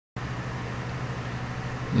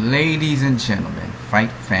Ladies and gentlemen,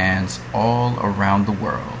 fight fans all around the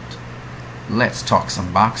world, let's talk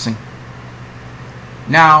some boxing.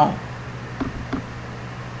 Now,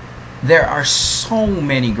 there are so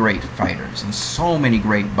many great fighters and so many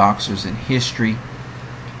great boxers in history.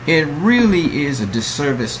 It really is a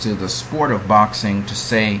disservice to the sport of boxing to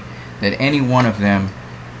say that any one of them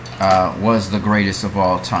was the greatest of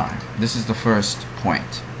all time. This is the first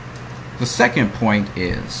point. The second point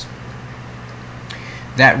is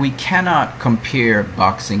that we cannot compare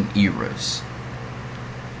boxing eras.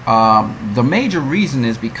 The major reason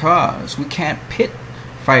is because we can't pit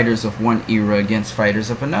fighters of one era against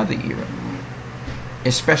fighters of another era,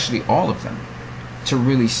 especially all of them, to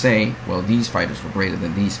really say, well, these fighters were greater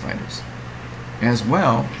than these fighters. As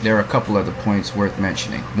well, there are a couple other points worth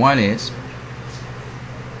mentioning. One is,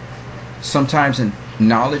 sometimes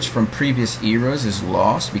knowledge from previous eras is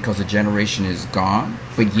lost because a generation is gone,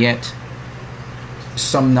 but yet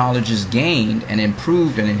some knowledge is gained and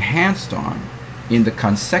improved and enhanced on in the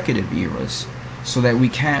consecutive eras, so that we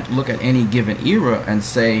can't look at any given era and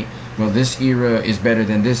say, well, this era is better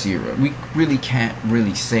than this era. We really can't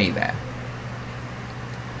really say that.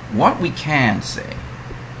 What we can say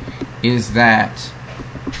is that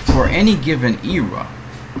for any given era,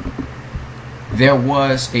 there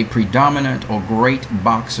was a predominant or great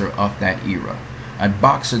boxer of that era, a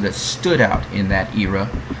boxer that stood out in that era.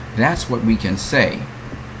 That's what we can say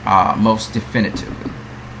most definitively.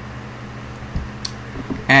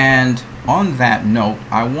 And on that note,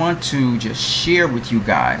 I want to just share with you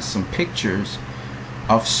guys some pictures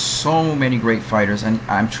of so many great fighters, and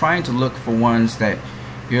I'm trying to look for ones that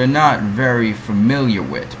you're not very familiar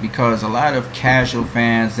with, because a lot of casual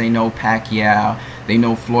fans, they know Pacquiao, they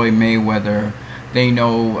know Floyd Mayweather, they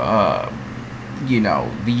know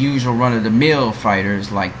the usual run-of-the-mill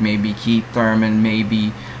fighters like maybe Keith Thurman,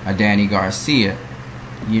 maybe a Danny Garcia,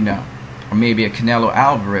 or maybe a Canelo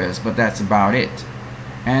Alvarez, but that's about it.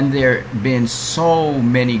 And there have been so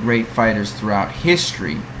many great fighters throughout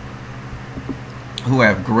history who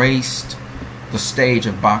have graced the stage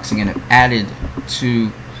of boxing and have added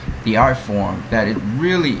to the art form, that it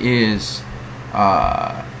really is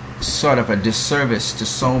sort of a disservice to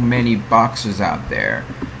so many boxers out there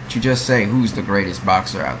to just say who's the greatest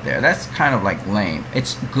boxer out there. That's kind of like lame.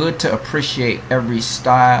 It's good to appreciate every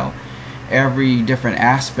style, every different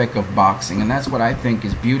aspect of boxing, and that's what I think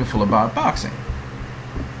is beautiful about boxing.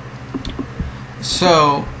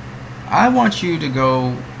 So I want you to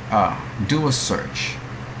go do a search,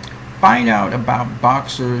 find out about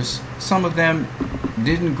boxers. Some of them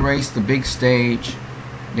didn't grace the big stage.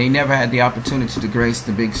 They never had the opportunity to grace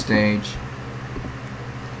the big stage.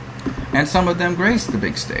 And some of them graced the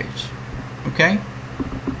big stage. Okay?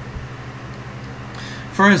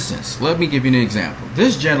 For instance, let me give you an example.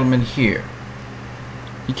 This gentleman here,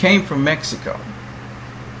 he came from Mexico.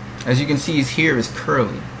 As you can see, his hair is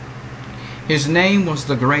curly. His name was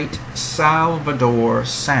the great Salvador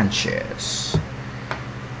Sanchez.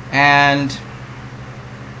 And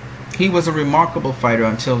he was a remarkable fighter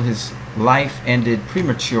until his life ended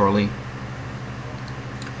prematurely.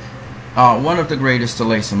 One of the greatest to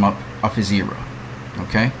lace him up of his era.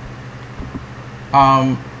 Okay?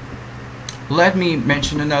 Let me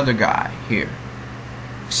mention another guy here.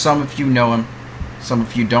 Some of you know him, some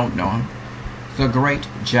of you don't know him. The great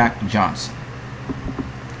Jack Johnson.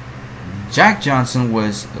 Jack Johnson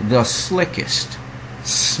was the slickest,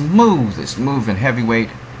 smoothest moving heavyweight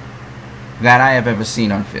that I have ever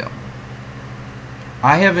seen on film.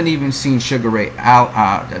 I haven't even seen Muhammad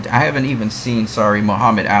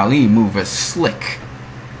Ali move as slick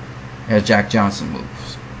as Jack Johnson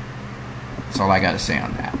moves. That's all I got to say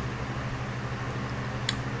on that.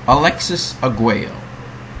 Alexis Arguello,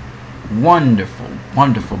 wonderful,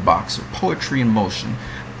 wonderful boxer, poetry in motion,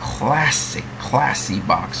 classy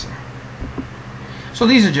boxer. So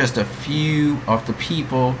these are just a few of the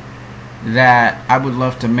people that I would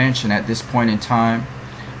love to mention at this point in time.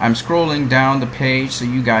 I'm scrolling down the page so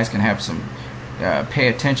you guys can have some pay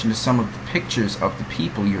attention to some of the pictures of the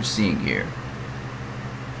people you're seeing here.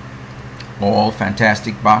 All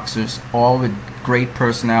fantastic boxers, all with great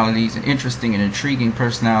personalities and interesting and intriguing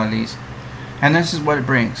personalities. And this is what it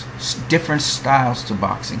brings. Different styles to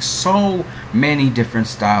boxing. So many different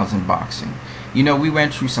styles in boxing. We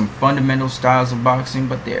went through some fundamental styles of boxing,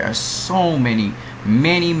 but there are so many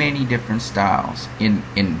different styles in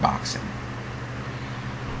boxing.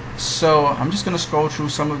 So I'm just going to scroll through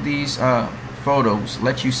some of these photos,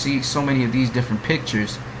 let you see so many of these different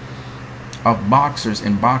pictures of boxers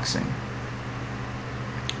in boxing.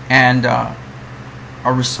 And a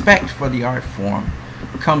respect for the art form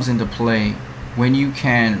comes into play when you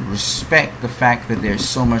can respect the fact that there's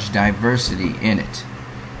so much diversity in it,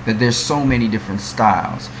 that there's so many different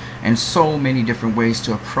styles and so many different ways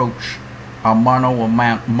to approach a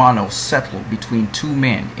mono settle between two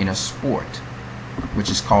men in a sport, which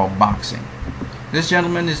is called boxing. This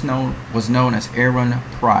gentleman was known as Aaron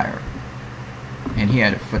Pryor, and he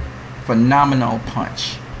had a phenomenal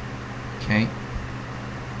punch. Okay,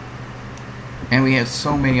 and we had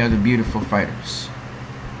so many other beautiful fighters.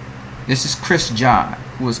 This is Chris John,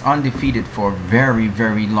 who was undefeated for a very,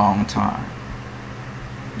 very long time.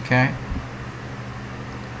 Okay,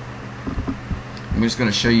 I'm just going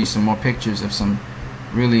to show you some more pictures of some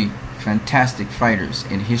really fantastic fighters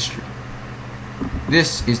in history.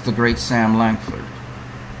 This is the great Sam Langford.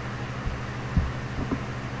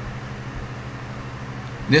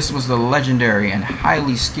 This was the legendary and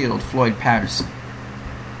highly skilled Floyd Patterson.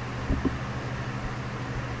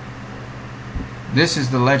 This is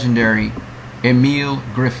the legendary Emil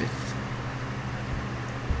Griffith.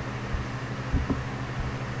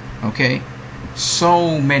 Okay?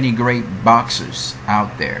 So many great boxers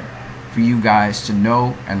out there for you guys to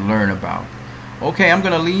know and learn about. Okay, I'm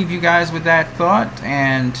going to leave you guys with that thought,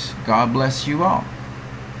 and God bless you all.